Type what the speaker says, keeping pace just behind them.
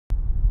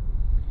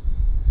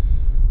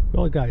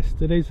Well guys,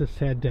 today's a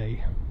sad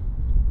day,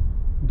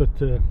 but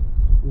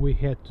we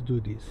had to do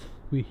this.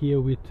 We're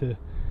here with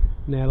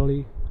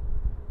Natalie,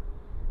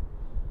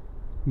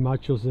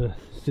 Macho's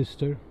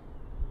sister.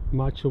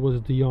 Macho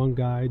was the young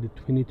guy, the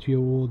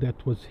 22-year-old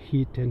that was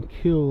hit and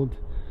killed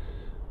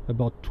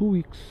about 2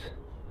 weeks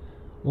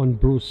on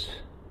Bruce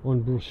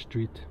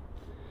Street.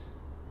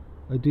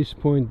 At this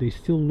point, they're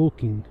still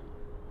looking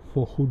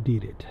for who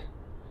did it,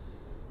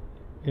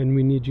 and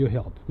we need your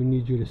help. We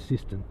need your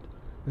assistance.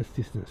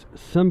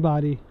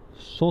 Somebody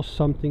saw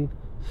something,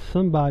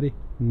 somebody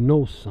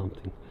knows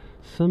something,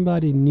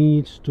 somebody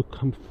needs to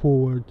come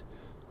forward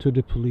to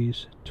the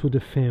police, to the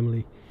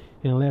family,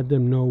 and let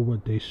them know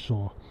what they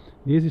saw.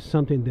 This is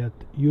something that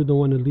you don't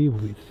want to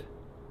live with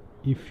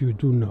if you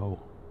do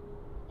know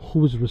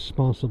who is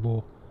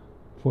responsible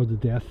for the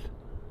death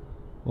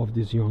of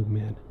this young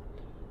man.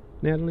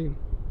 Natalie,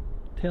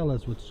 tell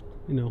us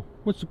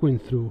what's going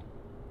through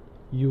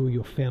you,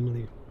 your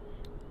family.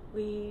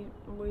 We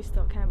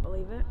still can't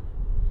believe it.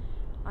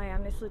 I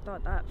honestly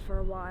thought that for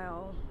a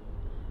while.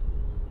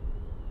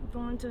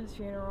 Going to his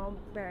funeral,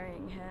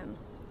 burying him,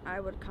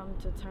 I would come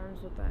to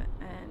terms with it,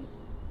 and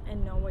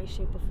in no way,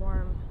 shape, or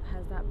form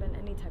has that been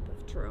any type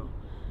of true.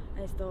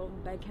 I still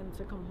beg him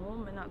to come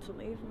home and not to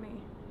leave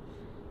me,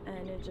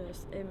 and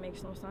it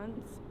makes no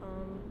sense.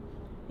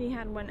 He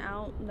had went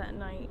out that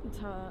night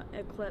to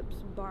Eclipse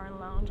Bar and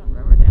Lounge on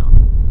Riverdale.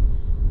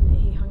 And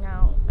he hung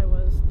out. It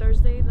was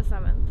Thursday the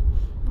 7th,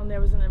 and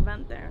there was an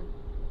event there.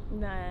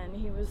 Then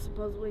he was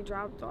supposedly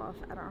dropped off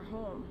at our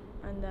home,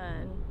 and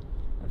then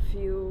a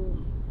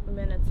few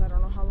minutes, I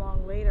don't know how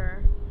long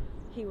later,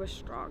 he was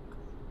struck.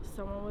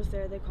 Someone was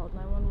there. They called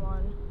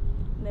 911.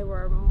 There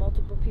were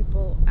multiple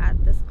people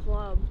at this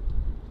club,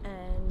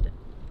 and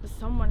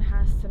someone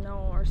has to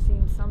know or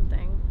seen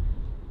something.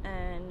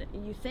 And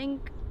you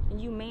think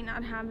you may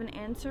not have an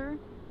answer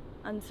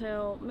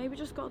until maybe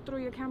just go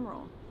through your camera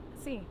roll.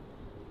 See,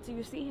 do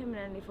you see him in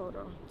any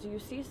photo? Do you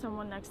see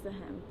someone next to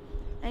him?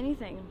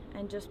 Anything,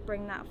 and just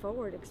bring that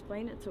forward,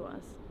 explain it to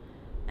us.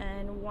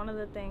 And one of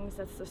the things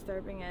that's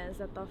disturbing is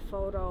that the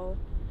photo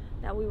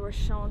that we were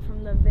shown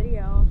from the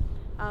video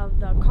of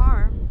the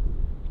car,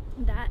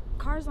 that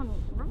car's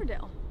on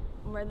Riverdale,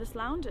 where this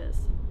lounge is.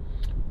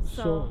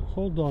 So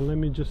hold on, let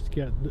me just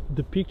get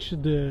the picture,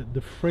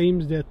 the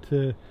frames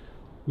that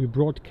we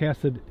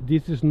broadcasted.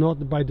 This is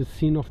not by the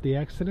scene of the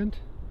accident?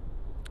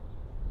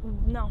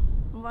 No,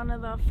 one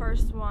of the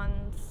first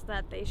ones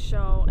that they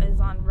show is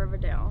on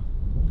Riverdale,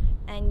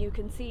 and you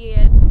can see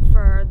it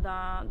for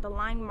the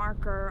line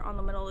marker on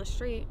the middle of the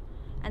street,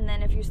 and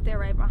then if you stare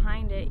right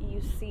behind it, you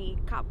see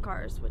cop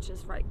cars, which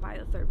is right by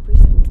the 3rd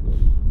precinct.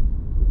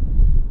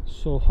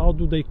 So how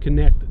do they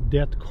connect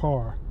that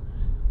car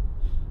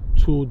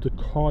to the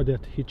car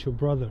that hit your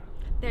brother?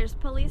 There's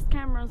police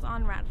cameras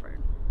on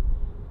Radford,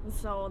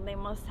 so they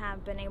must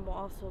have been able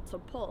also to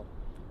pull,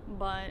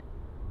 but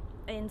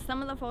in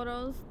some of the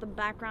photos, the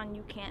background,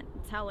 you can't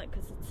tell it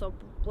because it's so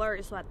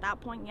blurry. So at that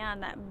point, yeah,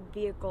 that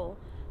vehicle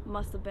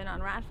must have been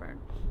on Radford.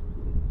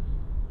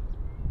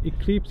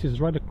 Eclipse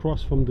is right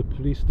across from the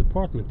police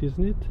department,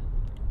 isn't it?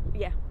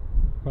 Yeah.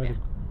 Right.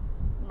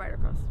 Yeah. Right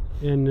across.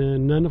 And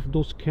none of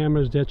those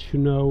cameras that you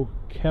know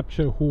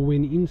capture who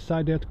went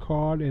inside that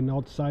car and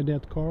outside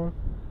that car?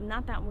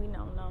 Not that we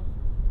know, no.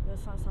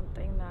 That's not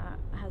something that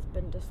has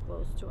been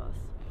disclosed to us.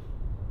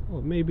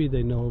 Well, maybe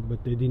they know,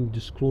 but they didn't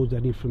disclose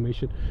that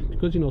information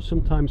because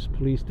sometimes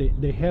police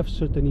they have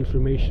certain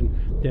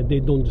information that they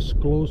don't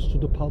disclose to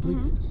the public.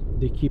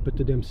 They keep it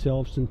to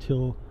themselves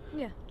until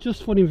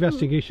just for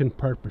investigation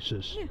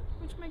purposes. Yeah,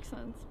 which makes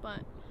sense. But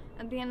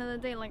at the end of the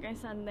day, like I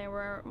said, there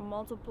were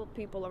multiple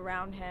people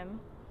around him.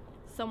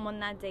 Someone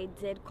that day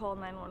did call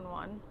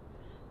 911,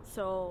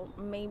 so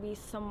maybe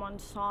someone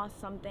saw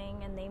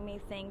something and they may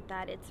think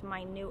that it's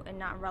minute and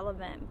not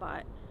relevant,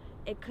 but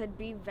it could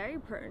be very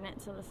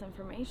pertinent to this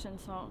information.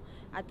 So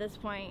at this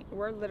point,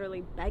 we're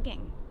literally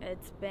begging.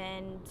 It's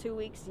been 2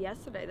 weeks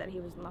yesterday that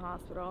he was in the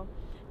hospital,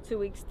 2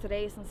 weeks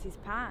today since he's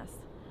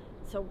passed.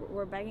 So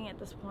we're begging at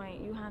this point,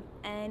 you have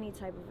any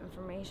type of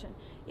information,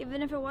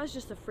 even if it was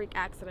just a freak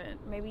accident.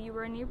 Maybe you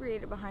were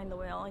inebriated behind the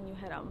wheel and you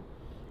hit him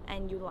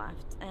and you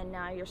left, and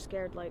now you're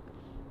scared. Like,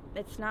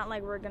 it's not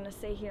like we're gonna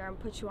stay here and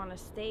put you on a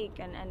stake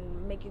and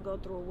make you go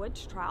through a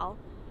witch trial.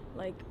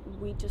 Like,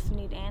 we just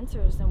need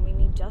answers, and we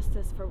need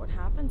justice for what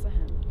happened to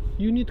him.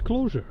 You need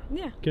closure.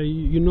 Yeah. Okay,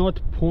 you're not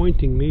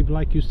pointing, maybe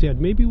like you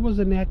said, maybe it was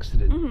an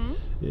accident.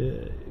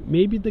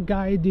 Maybe the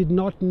guy did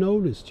not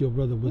notice your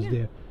brother was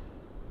there.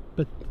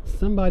 But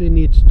somebody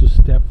needs to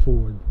step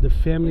forward. The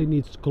family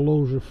needs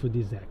closure for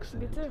this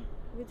accident.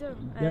 We do.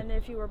 And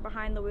if you were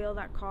behind the wheel of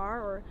that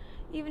car, or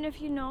even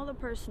if you know the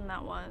person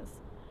that was,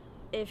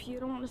 if you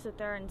don't want to sit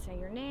there and say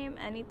your name,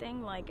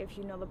 anything, like if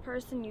you know the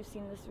person, you've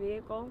seen this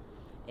vehicle,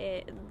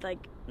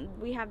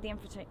 we have the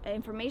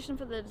information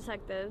for the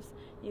detectives.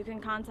 You can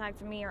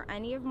contact me or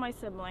any of my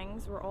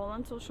siblings. We're all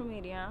on social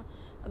media.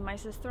 My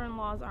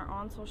sister-in-laws are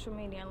on social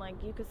media. Like,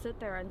 you could sit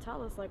there and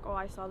tell us, like, oh,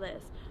 I saw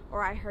this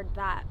or I heard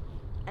that.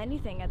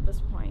 Anything at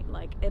this point,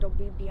 like, it'll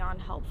be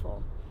beyond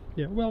helpful.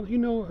 Yeah, well, you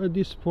know, at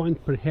this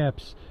point,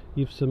 perhaps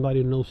if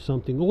somebody knows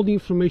something, all the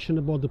information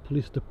about the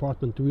police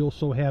department, we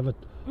also have it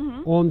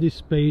on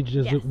this page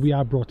as Yes. we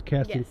are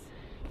broadcasting. Yes.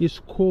 Is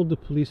called the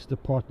police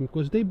department,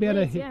 because they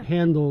better Please, yeah.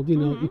 handle, you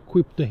know,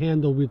 equipped to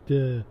handle with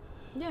the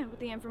Yeah, with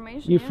the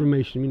information.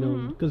 information, you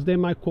know, because they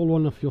might call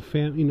one of your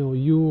you know,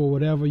 you or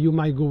whatever. You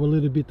might go a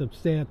little bit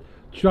upset,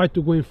 try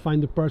to go and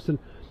find the person.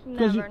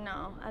 Never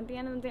know. At the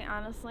end of the day,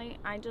 honestly,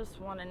 I just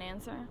want an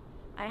answer.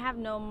 I have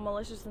no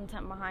malicious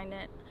intent behind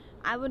it.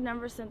 I would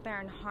never sit there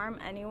and harm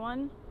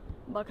anyone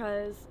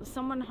because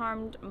someone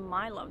harmed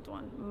my loved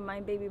one,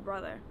 my baby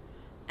brother.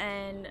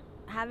 And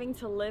having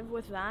to live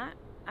with that,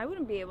 I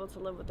wouldn't be able to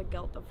live with the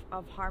guilt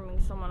of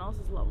harming someone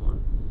else's loved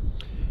one.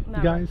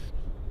 Never. Guys,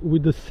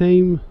 with the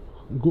same,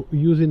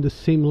 using the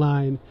same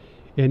line,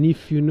 and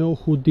if you know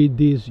who did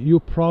this,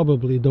 you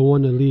probably don't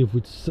want to live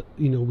with,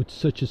 you know, with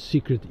such a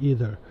secret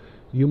either.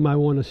 You might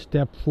want to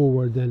step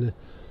forward and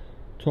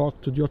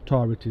talk to the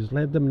authorities.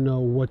 Let them know,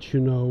 what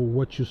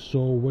you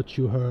saw, what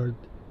you heard,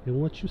 and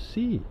what you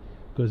see,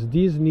 because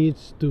this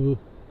needs to,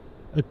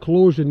 a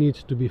closure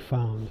needs to be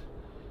found.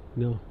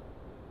 You know,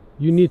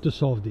 you need to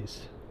solve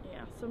this.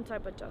 Yeah, some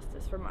type of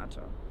justice for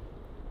Macho.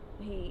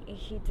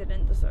 He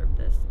didn't deserve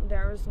this.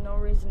 There is no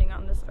reasoning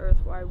on this earth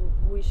why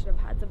we should have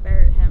had to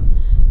bury him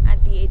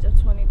at the age of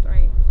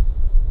 23.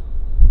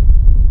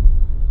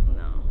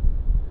 No.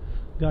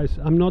 Guys,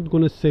 I'm not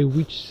gonna say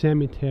which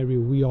cemetery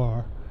we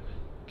are,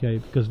 okay,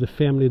 because the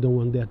family don't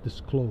want that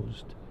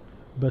disclosed.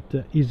 But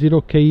is it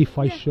okay if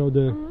I show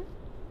the?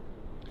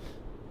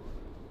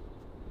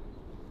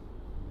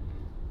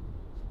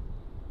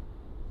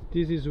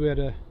 This is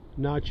where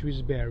Nacho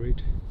is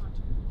buried.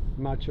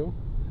 Macho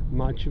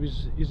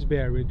is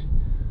buried.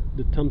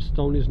 The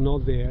tombstone is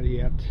not there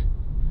yet,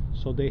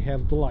 so they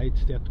have the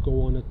lights that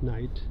go on at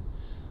night.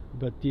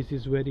 But this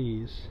is where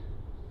he is.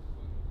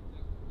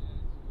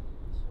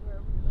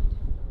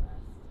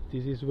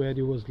 This is where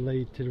he was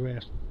laid to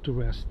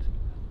rest.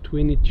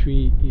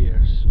 23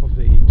 years of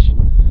age.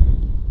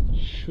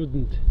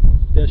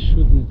 That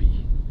shouldn't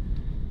be.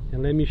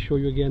 And let me show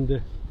you again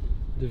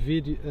the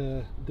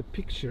video, the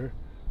picture.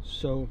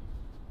 So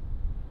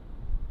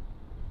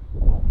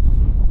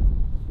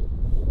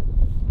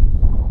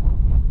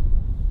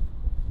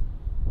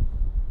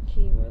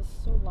he was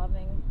so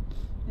loving.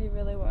 He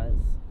really was.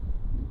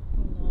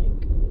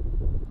 Like,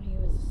 he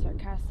was a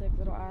sarcastic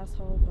little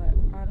asshole, but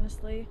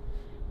honestly,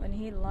 when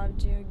he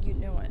loved you, you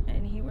knew it,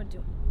 and he would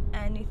do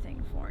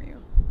anything for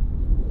you.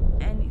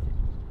 Anything.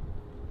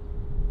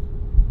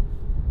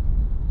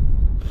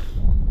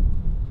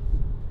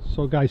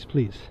 So guys,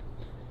 please,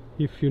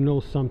 if you know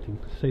something,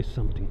 say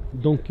something.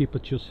 Don't keep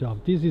it yourself.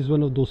 This is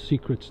one of those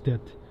secrets that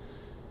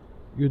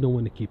you don't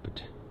want to keep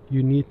it.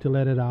 You need to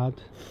let it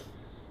out.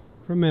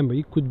 Remember,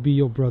 it could be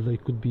your brother,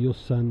 it could be your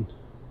son,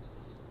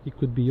 it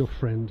could be your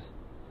friend,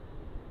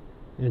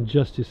 and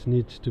justice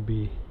needs to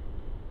be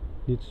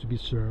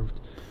served.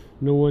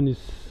 No one is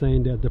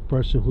saying that the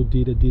person who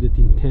did it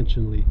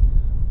intentionally,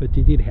 but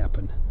it did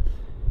happen,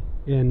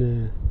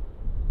 and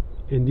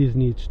this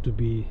needs to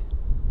be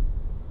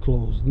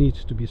closed,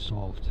 needs to be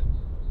solved.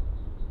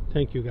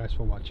 Thank you guys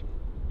for watching.